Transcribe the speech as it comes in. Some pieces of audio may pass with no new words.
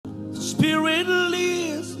Spirit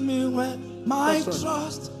leads me where my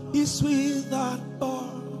trust is without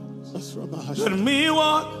borders. That's from my heart. Let me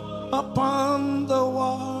walk upon the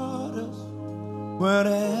waters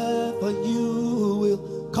wherever you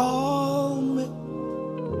will call me.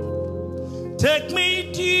 Take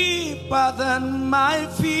me deeper than my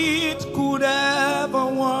feet could ever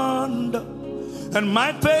wander, and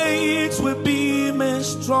my faith will be made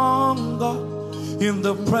stronger in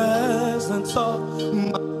the presence of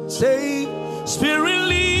my Savior. Spirit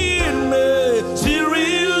lead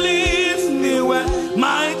me where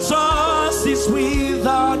my trust is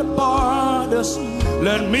without borders.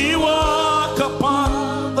 Let me walk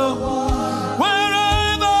upon the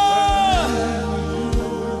wherever.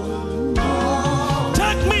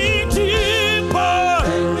 Take me deeper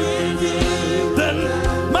than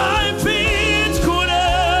my feet could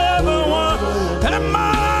ever want, and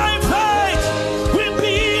my faith will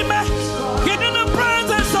be made. Get in the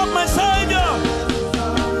presence of my Savior.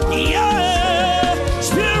 Yeah,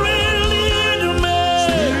 Spirit lead me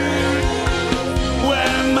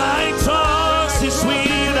where my trust is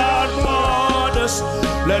without borders.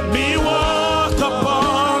 Let me walk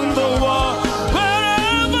upon the wall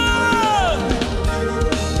wherever.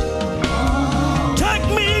 Take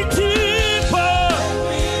me deeper.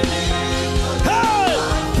 Hey,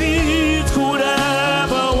 feet could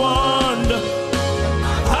ever wander.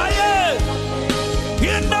 Higher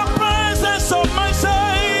in the presence of my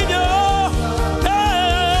Savior.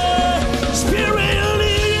 Hey, Spirit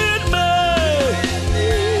lead me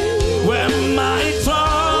where my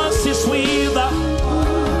trust is without.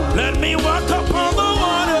 Let me walk upon the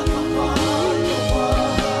water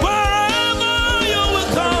wherever you will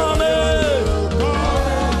call me.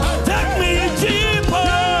 Take me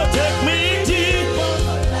deeper, take me deep.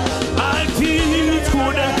 My feet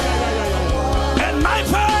could, and my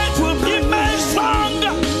faith will be made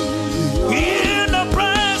stronger in the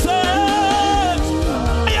presence.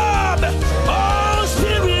 Oh,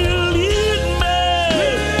 Spirit lead me.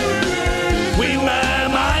 Where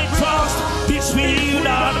my trust is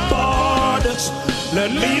without borders.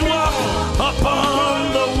 Let me walk upon